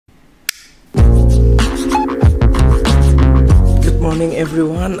morning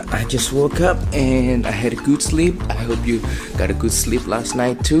everyone. I just woke up and I had a good sleep. I hope you got a good sleep last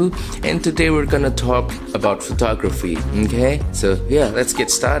night too. And today we're gonna talk about photography. Okay, so yeah, let's get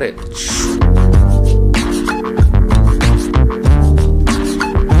started.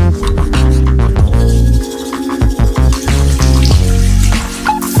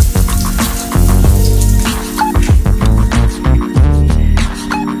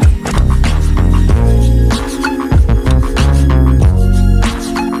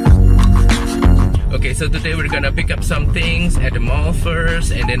 So today we're gonna pick up some things at the mall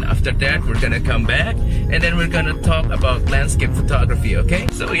first, and then after that we're gonna come back and then we're gonna talk about landscape photography. Okay,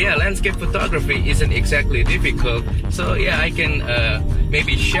 so yeah, landscape photography isn't exactly difficult, so yeah, I can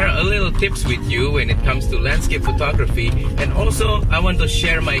maybe share a little tips with you when it comes to landscape photography. And also I want to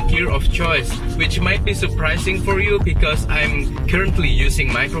share my gear of choice, which might be surprising for you because I'm currently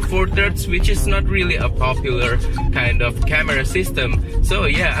using Micro Four Thirds, which is not really a popular kind of camera system. So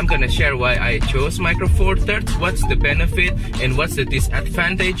yeah, I'm gonna share why I chose Micro Four Thirds, what's the benefit and what's the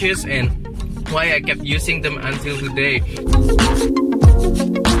disadvantages, and why I kept using them until today.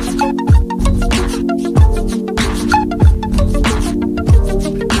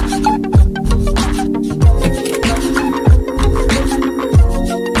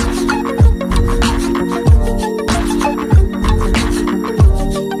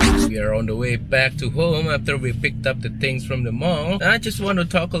 Back to home after we picked up the things from the mall. I just want to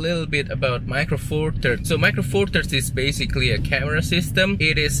talk a little bit about Micro Four Thirds. So Micro Four Thirds is basically a camera system.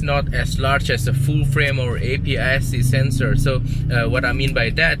 It is not as large as a full frame or APS-C sensor. So what I mean by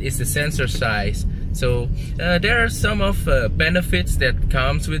that is the sensor size. So there are some of benefits that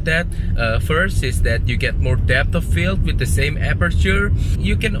comes with that. First is that you get more depth of field with the same aperture.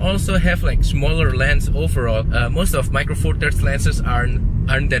 You can also have like smaller lens overall. Most of Micro Four Thirds lenses aren't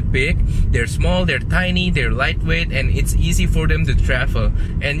that big. They're small, they're tiny, they're lightweight, and it's easy for them to travel.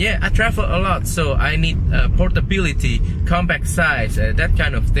 And yeah, I travel a lot, so I need portability, compact size, that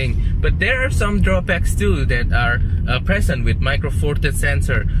kind of thing. But there are some drawbacks too that are present with Micro Four Thirds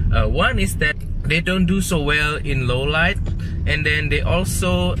sensor. One is that they don't do so well in low light, and then they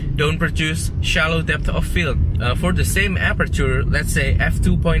also don't produce shallow depth of field. For the same aperture, let's say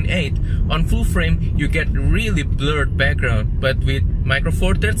f2.8, on full frame you get really blurred background, but with Micro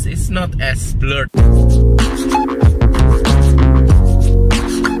Four Thirds it's not as blurred.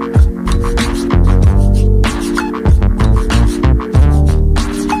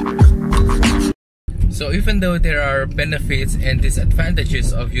 So even though there are benefits and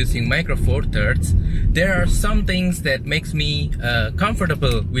disadvantages of using Micro Four Thirds, there are some things that makes me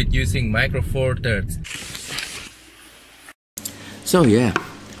comfortable with using Micro Four Thirds. So yeah,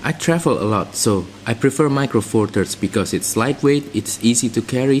 I travel a lot, so I prefer Micro Four Thirds because it's lightweight, it's easy to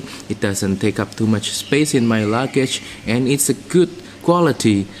carry, it doesn't take up too much space in my luggage, and it's a good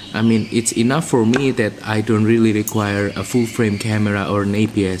quality. I mean, it's enough for me that I don't really require a full frame camera or an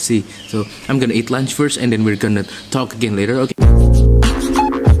APS-C. So I'm gonna eat lunch first and then we're gonna talk again later, okay?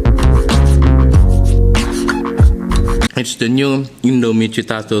 It's the new Indonesia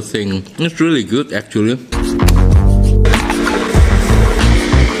Subtitle thing. It's really good actually.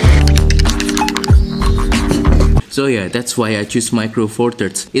 So yeah, that's why I choose Micro Four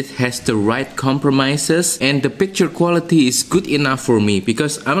Thirds. It has the right compromises and the picture quality is good enough for me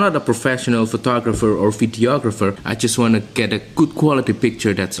because I'm not a professional photographer or videographer. I just want to get a good quality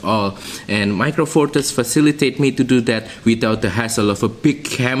picture, that's all. And Micro Four Thirds facilitate me to do that without the hassle of a big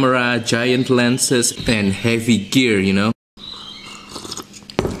camera, giant lenses and heavy gear, you know.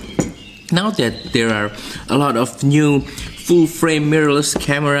 Now that there are a lot of new full frame mirrorless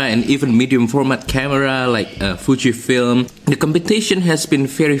camera and even medium format camera like Fujifilm, the competition has been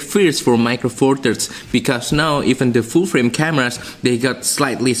very fierce for Micro Four Thirds because now even the full frame cameras, they got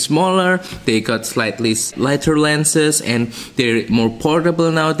slightly smaller, they got slightly lighter lenses, and they're more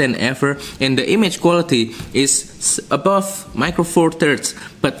portable now than ever, and the image quality is above Micro Four Thirds.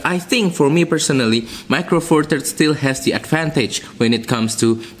 But I think for me personally, Micro Four Thirds still has the advantage when it comes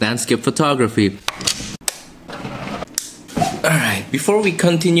to landscape photography. Alright, before we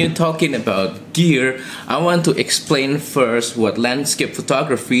continue talking about gear, I want to explain first what landscape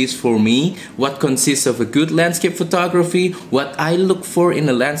photography is for me, what consists of a good landscape photography, what I look for in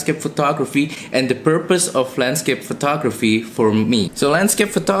a landscape photography, and the purpose of landscape photography for me. So landscape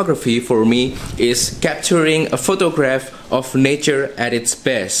photography for me is capturing a photograph of nature at its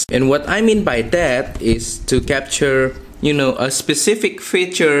best. And what I mean by that is to capture a specific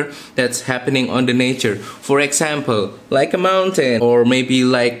feature that's happening on the nature. For example, like a mountain, or maybe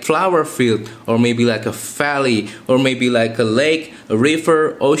like flower field, or maybe like a valley, or maybe like a lake, a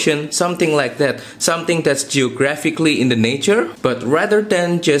river, ocean, something like that. Something that's geographically in the nature, but rather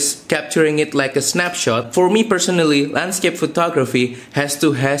than just capturing it like a snapshot, for me personally, landscape photography has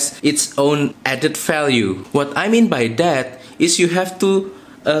its own added value. What I mean by that is you have to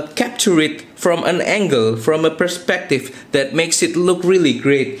capture it from an angle, from a perspective that makes it look really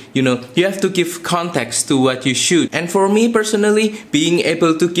great. You have to give context to what you shoot. And for me personally, being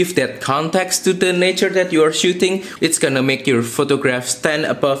able to give that context to the nature that you are shooting, it's gonna make your photograph stand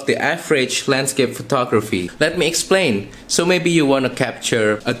above the average landscape photography. Let me explain. So maybe you want to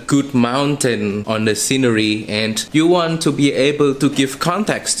capture a good mountain on the scenery, and you want to be able to give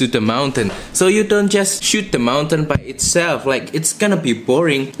context to the mountain. So you don't just shoot the mountain by itself, like it's gonna be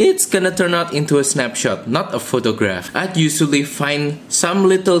boring. It's gonna turn out into a snapshot, not a photograph. I'd usually find some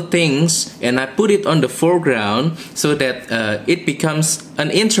little things and I put it on the foreground so that it becomes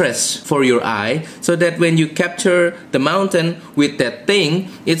an interest for your eye, so that when you capture the mountain with that thing,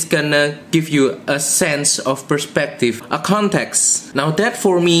 it's gonna give you a sense of perspective, a context. Now that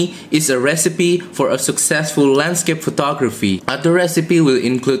for me is a recipe for a successful landscape photography. Other recipe will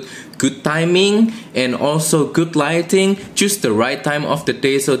include good timing and also good lighting. Choose the right time of the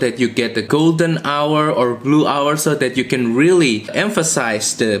day so that you get the golden hour or blue hour, so that you can really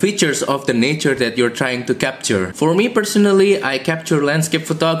emphasize the features of the nature that you're trying to capture. For me personally, I capture landscape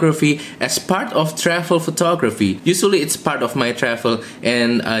photography as part of travel photography. Usually it's part of my travel,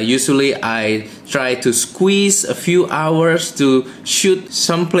 and usually I try to squeeze a few hours to shoot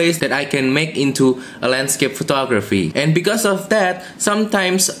some place that I can make into a landscape photography. And because of that,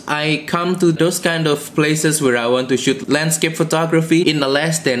 sometimes I come to those kind of places where I want to shoot landscape photography in a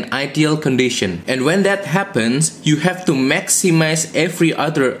less than ideal condition. And when that happens, you have to maximize every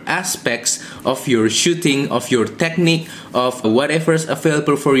other aspects of your shooting, of your technique, of whatever's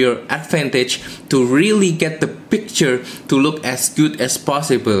available for your advantage to really get the picture to look as good as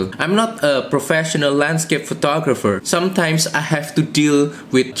possible. I'm not a professional landscape photographer. Sometimes I have to deal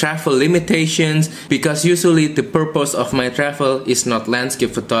with travel limitations, because usually the purpose of my travel is not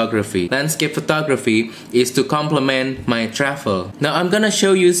landscape photography. Landscape photography is to complement my travel. Now I'm gonna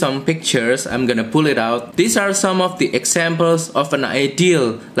show you some pictures. I'm gonna pull it out. These are some of the examples of an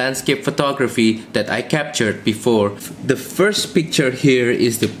ideal landscape photography that I captured before. The first picture here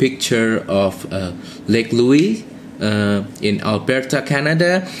is the picture of Lake Louise in Alberta,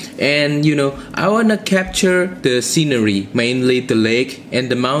 Canada. And I wanna capture the scenery, mainly the lake and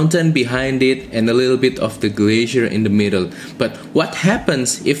the mountain behind it and a little bit of the glacier in the middle. But what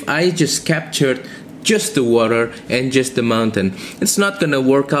happens if I just captured just the water and just the mountain? It's not gonna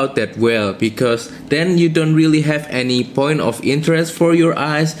work out that well, because then you don't really have any point of interest for your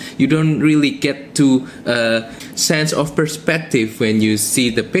eyes. You don't really get to sense of perspective when you see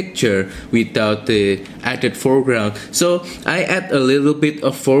the picture without the added foreground. So I add a little bit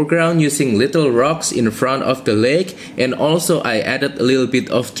of foreground using little rocks in front of the lake, and also I added a little bit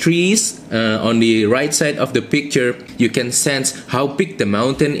of trees on the right side of the picture. You can sense how big the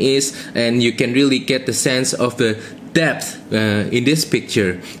mountain is, and you can really get the sense of the depth in this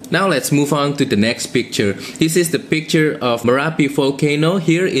picture. Now let's move on to the next picture. This is the picture of Merapi volcano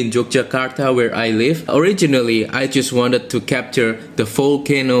here in Yogyakarta, where I live. Originally, I just wanted to capture the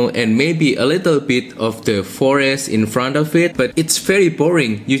volcano and maybe a little bit of the forest in front of it, but it's very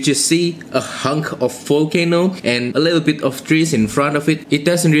boring. You just see a hunk of volcano and a little bit of trees in front of it. It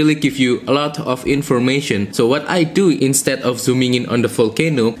doesn't really give you a lot of information. So what I do, instead of zooming in on the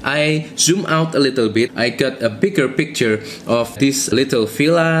volcano, I zoom out a little bit. I got a bigger picture of this little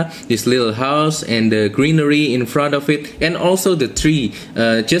villa, this little house, and the greenery in front of it, and also the tree,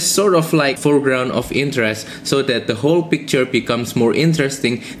 just sort of like foreground of interest, so that the whole picture becomes more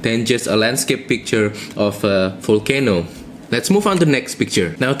interesting than just a landscape picture of a volcano. Let's move on to the next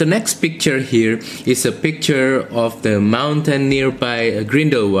picture. Now the next picture here is a picture of the mountain nearby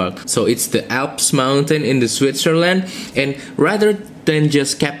Grindelwald. So it's the Alps mountain in the Switzerland, and rather than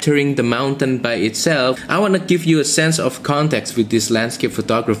just capturing the mountain by itself, I want to give you a sense of context with this landscape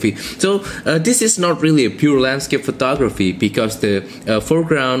photography. So this is not really a pure landscape photography, because the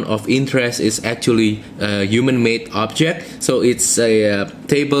foreground of interest is actually a human-made object. So it's a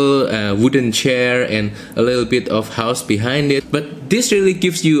table, a wooden chair, and a little bit of house behind it. But this really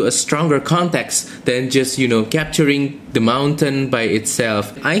gives you a stronger context than just capturing the mountain by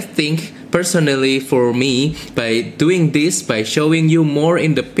itself. I think personally for me, by doing this, by showing you more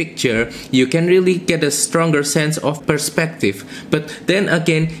in the picture, you can really get a stronger sense of perspective. But then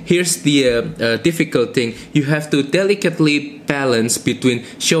again, here's the difficult thing. You have to delicately balance between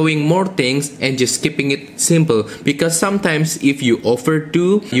showing more things and just keeping it simple, because sometimes if you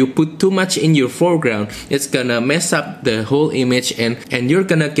overdo, you put too much in your foreground, it's gonna mess up the whole image, and you're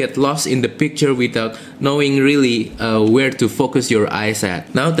gonna get lost in the picture without knowing really where to focus your eyes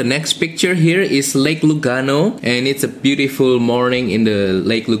at. Now the next picture here is Lake Lugano, and it's a beautiful morning in the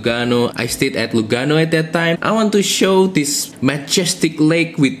Lake Lugano. I stayed at Lugano at that time. I want to show this majestic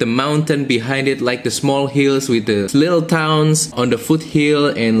lake with the mountain behind it, like the small hills with the little towns on the foothill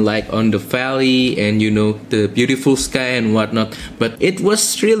and like on the valley, and you know, the beautiful sky and whatnot. But it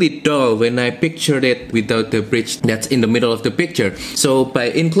was really dull when I pictured it without the bridge that's in the middle of the picture. So by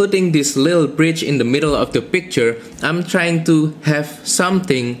including this little bridge in the middle of the picture, I'm trying to have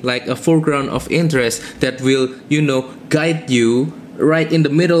something like a foreground of interest that will, you know, guide you right in the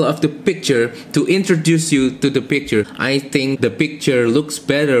middle of the picture to introduce you to the picture. I think the picture looks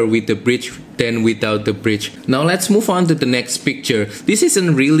better with the bridge than without the bridge. Now let's move on to the next picture. This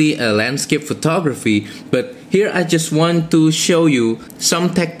isn't really a landscape photography, but here I just want to show you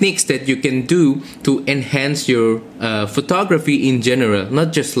some techniques that you can do to enhance your photography in general,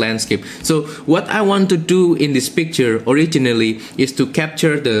 not just landscape. So what I want to do in this picture originally is to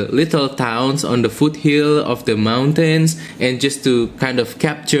capture the little towns on the foothill of the mountains, and just to kind of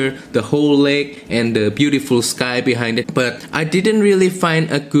capture the whole lake and the beautiful sky behind it. But I didn't really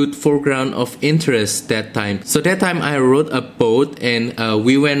find a good foreground of interest that time. So that time I rode a boat, and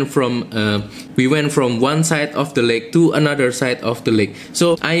we went from one side of the lake to another side of the lake.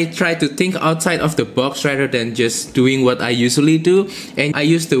 So I tried to think outside of the box rather than just doing what I usually do, and I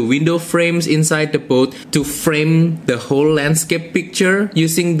used the window frames inside the boat to frame the whole landscape picture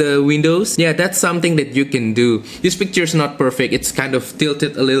using the windows. Yeah, that's something that you can do. This picture is not perfect, it's kind of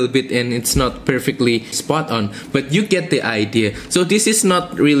tilted a little bit and it's not perfectly spot on, but you get the idea. So this is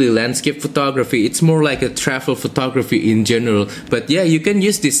not really landscape photography, it's more like a travel photography in general. But yeah, you can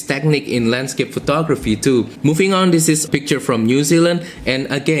use this technique in landscape photography too. Moving on, this is a picture from New Zealand, and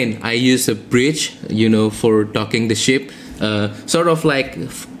again I use a bridge, you know, for docking the ship, sort of like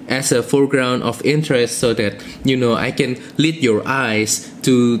as a foreground of interest, so that, you know, I can lead your eyes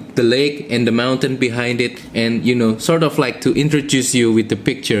to the lake and the mountain behind it, and, you know, sort of like to introduce you with the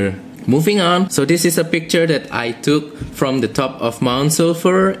picture. Moving on, so this is a picture that I took from the top of Mount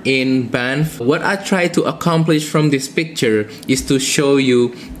Sulphur in Banff. What I try to accomplish from this picture is to show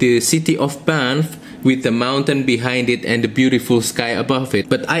you the city of Banff with the mountain behind it and the beautiful sky above it.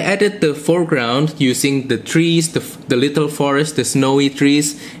 But I added the foreground using the trees, the little forest, the snowy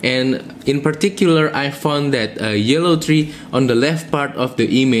trees, and in particular I found that a yellow tree on the left part of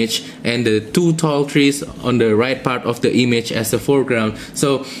the image and the two tall trees on the right part of the image as a foreground.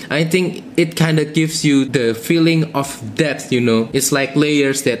 So I think it kind of gives you the feeling of depth, you know. It's like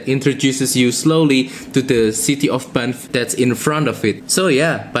layers that introduces you slowly to the city of Banff that's in front of it. So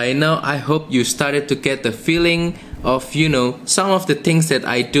yeah, by now I hope you started to get the feeling of, you know, some of the things that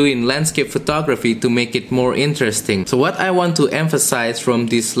I do in landscape photography to make it more interesting. So what I want to emphasize from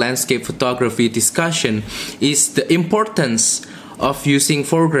this landscape photography discussion is the importance of using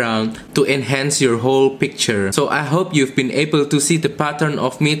foreground to enhance your whole picture. So I hope you've been able to see the pattern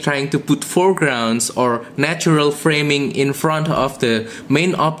of me trying to put foregrounds or natural framing in front of the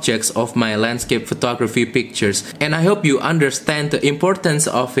main objects of my landscape photography pictures. And I hope you understand the importance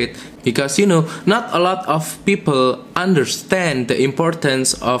of it, because, you know, not a lot of people understand the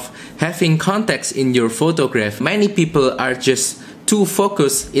importance of having context in your photograph. Many people are just too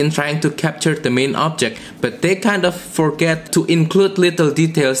focused in trying to capture the main object, but they kind of forget to include little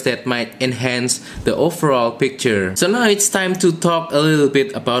details that might enhance the overall picture. So now it's time to talk a little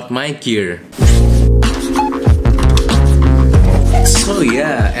bit about my gear. So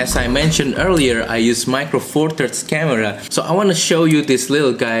yeah, as I mentioned earlier, I use Micro Four Thirds camera. So I want to show you this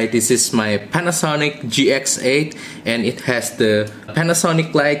little guy. This is my Panasonic GX8, and it has the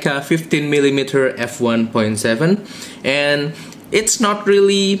Panasonic Leica 15mm f1.7, and it's not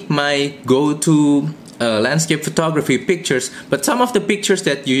really my go-to landscape photography pictures, but some of the pictures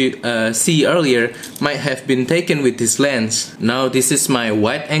that you see earlier might have been taken with this lens. Now this is my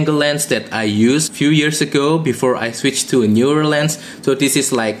wide angle lens that I used a few years ago before I switched to a newer lens. So this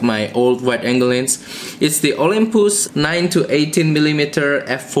is like my old wide angle lens. It's the Olympus 9 to 18mm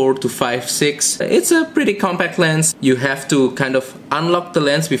f4 to 5.6. It's a pretty compact lens. You have to kind of unlock the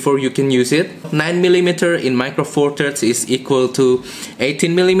lens before you can use it. 9mm in Micro Four Thirds is equal to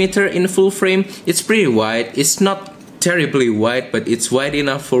 18mm in full frame. It's pretty wide. It's not terribly wide, but it's wide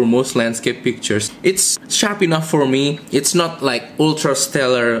enough for most landscape pictures. It's sharp enough for me. It's not like ultra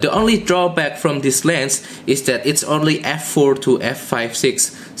stellar. The only drawback from this lens is that it's only f4 to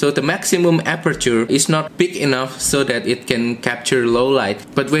f5.6. So the maximum aperture is not big enough so that it can capture low light.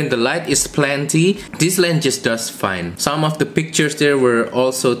 But when the light is plenty, this lens just does fine. Some of the pictures there were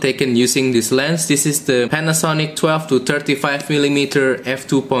also taken using this lens. This is the Panasonic 12 to 35mm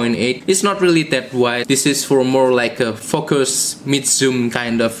f2.8. It's not really that wide. This is for more like a focus mid-zoom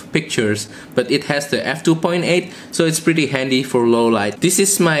kind of pictures. But it has the f2.8, so it's pretty handy for low light. This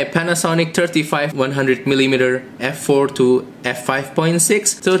is my Panasonic 35-100mm f4 to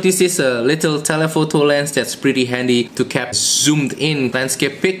f5.6. So this is a little telephoto lens that's pretty handy to capture zoomed in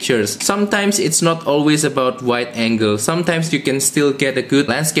landscape pictures. Sometimes it's not always about wide angle. Sometimes you can still get a good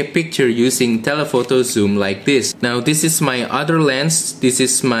landscape picture using telephoto zoom like this. Now this is my other lens. This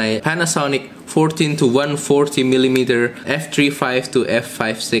is my Panasonic 14 to 140mm f3.5 to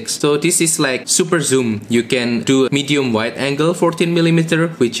f5.6. So this is like super zoom. You can do a medium wide angle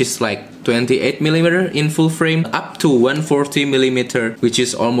 14mm, which is like 28mm in full frame, up to 140mm, which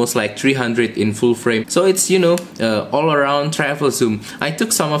is almost like 300 in full frame. So it's, you know, all around travel zoom. I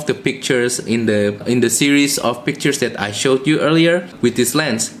took some of the pictures in the series of pictures that I showed you earlier with this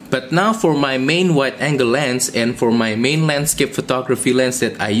lens. But now for my main wide angle lens and for my main landscape photography lens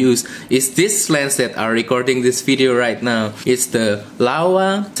that I use is this lens that I'm recording this video right now. It's the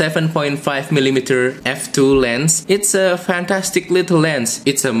Laowa 7.5mm f2 lens. It's a fantastic little lens.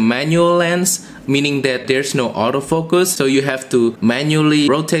 It's a manual lens, meaning that there's no autofocus, so you have to manually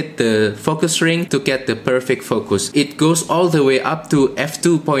rotate the focus ring to get the perfect focus. It goes all the way up to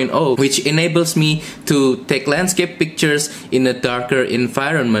f2.0, which enables me to take landscape pictures in a darker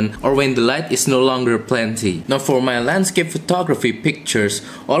environment or when the light is no longer plenty. Now for my landscape photography pictures,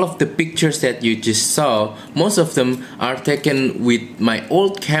 all of the pictures that you just saw, most of them are taken with my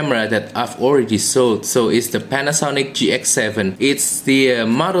old camera that I've already sold. So it's the Panasonic GX7. It's the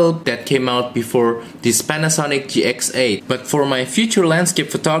model that came out before this Panasonic GX8. But for my future landscape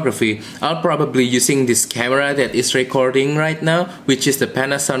photography, I'll probably using this camera that is recording right now, which is the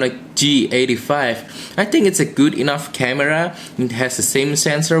Panasonic G85. I think it's a good enough camera. It has the same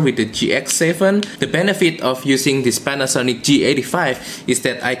sensor with the GX7. The benefit of using this Panasonic G85 is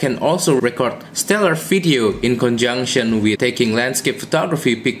that I can also record stellar video in conjunction with taking landscape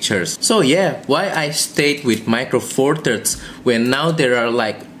photography pictures. So yeah, why I stayed with Micro Four Thirds when now there are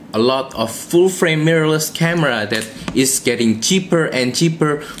like a lot of full frame mirrorless camera that is getting cheaper and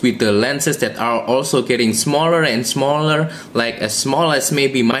cheaper, with the lenses that are also getting smaller and smaller, like as small as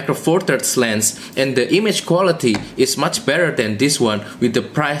maybe Micro Four Thirds lens, and the image quality is much better than this one with the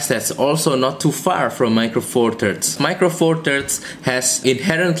price that's also not too far from Micro Four Thirds. Micro Four Thirds has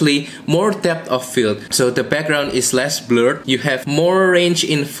inherently more depth of field, so the background is less blurred. You have more range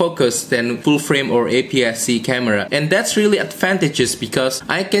in focus than full frame or APS-C camera, and that's really advantageous because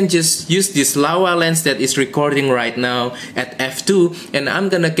I can just use this Laowa lens that is recording right now at f2 and I'm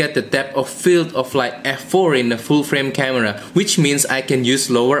gonna get the depth of field of like f4 in the full frame camera, which means I can use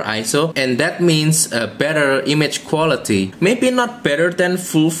lower ISO, and that means a better image quality. Maybe not better than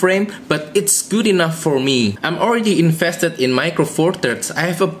full frame, but it's good enough for me. I'm already invested in Micro Four Thirds. I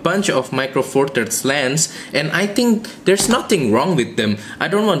have a bunch of Micro Four Thirds lens and I think there's nothing wrong with them. I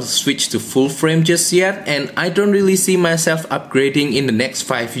don't want to switch to full frame just yet, and I don't really see myself upgrading in the next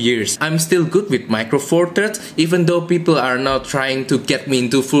 5 years. I'm still good with Micro Four Thirds, even though people are now trying to get me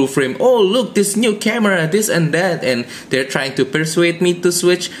into full frame. Oh look, this new camera, this and that, and they're trying to persuade me to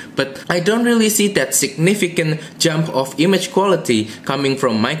switch, but I don't really see that significant jump of image quality coming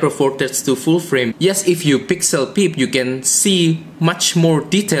from Micro Four Thirds to full frame. Yes, if you pixel peep, you can see much more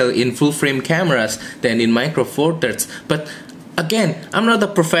detail in full frame cameras than in Micro Four Thirds, but again, I'm not a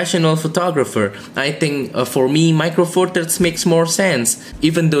professional photographer. I think for me, Micro Four Thirds makes more sense,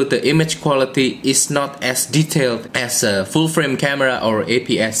 even though the image quality is not as detailed as a full frame camera or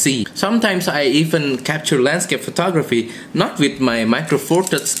APS-C. Sometimes I even capture landscape photography not with my Micro Four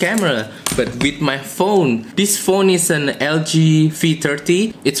Thirds camera, but with my phone. This phone is an LG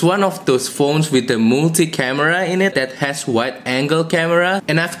V30. It's one of those phones with a multi-camera in it that has wide angle camera,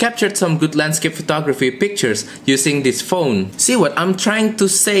 and I've captured some good landscape photography pictures using this phone. See, what I'm trying to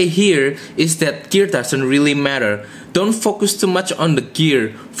say here is that gear doesn't really matter. Don't focus too much on the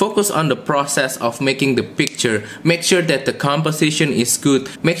gear. Focus on the process of making the picture. Make sure that the composition is good.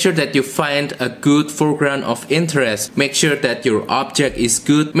 Make sure that you find a good foreground of interest. Make sure that your object is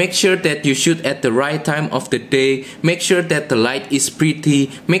good. Make sure that you shoot at the right time of the day. Make sure that the light is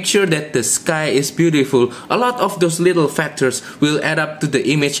pretty. Make sure that the sky is beautiful. A lot of those little factors will add up to the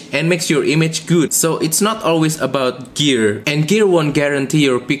image and makes your image good. So it's not always about gear, and gear won't guarantee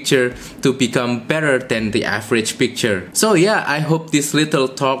your picture to become better than the average picture. So yeah, I hope this little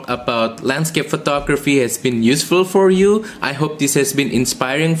talk about landscape photography has been useful for you. I hope this has been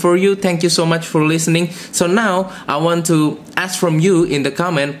inspiring for you. Thank you so much for listening. So now I want to ask from you in the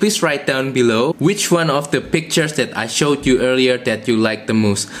comment. Please write down below which one of the pictures that I showed you earlier that you like the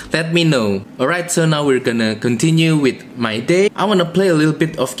most. Let me know. Alright, so now we're gonna continue with my day. I wanna play a little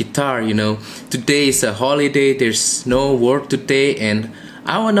bit of guitar, you know. Today is a holiday, there's no work today, and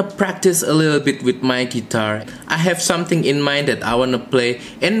I wanna practice a little bit with my guitar. I have something in mind that I wanna play,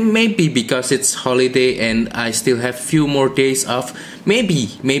 and maybe because it's holiday and I still have few more days off,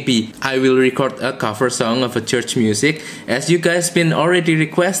 maybe I will record a cover song of a church music, as you guys been already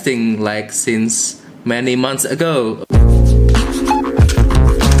requesting like since many months ago.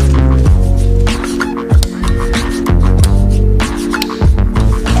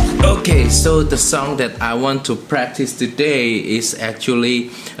 Okay, so the song that I want to practice today is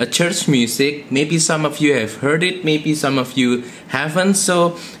actually a church music. Maybe some of you have heard it, maybe some of you haven't.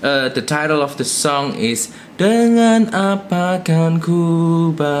 So the title of the song is Dengan apa kan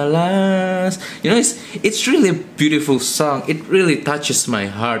ku balas. You know, it's really a beautiful song. It really touches my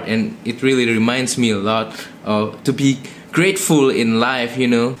heart, and it really reminds me a lot to be grateful in life, you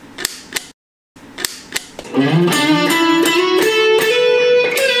know.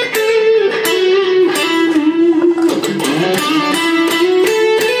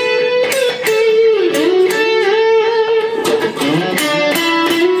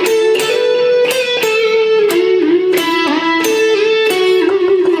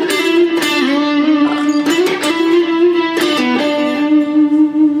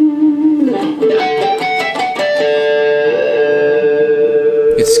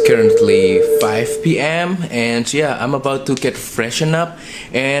 It's currently 5 p.m. and yeah, I'm about to get freshened up,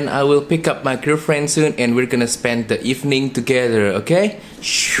 and I will pick up my girlfriend soon, and we're gonna spend the evening together, okay?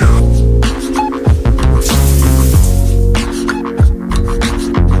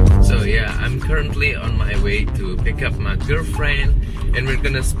 So yeah, I'm currently on my way to pick up my girlfriend, and we're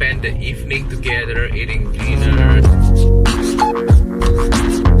gonna spend the evening together eating dinner.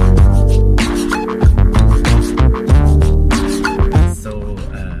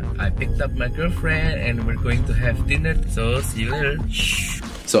 Picked up my girlfriend and we're going to have dinner, so see you later.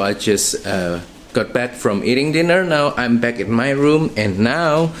 So I just got back from eating dinner. Now I'm back in my room, and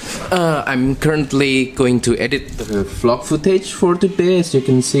now I'm currently going to edit the vlog footage for today, as you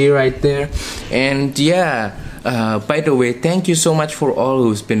can see right there. And yeah, by the way, thank you so much for all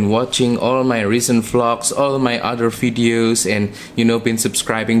who's been watching all my recent vlogs, all my other videos, and you know, been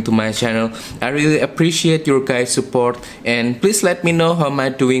subscribing to my channel. I really appreciate your guys' support, and please let me know how am I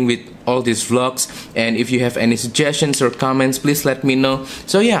doing with all these vlogs, and if you have any suggestions or comments, please let me know.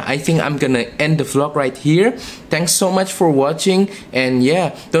 So yeah, I think I'm gonna end the vlog right here. Thanks so much for watching, and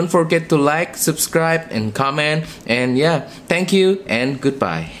yeah, don't forget to like, subscribe, and comment, and yeah, thank you and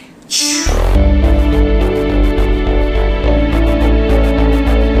goodbye.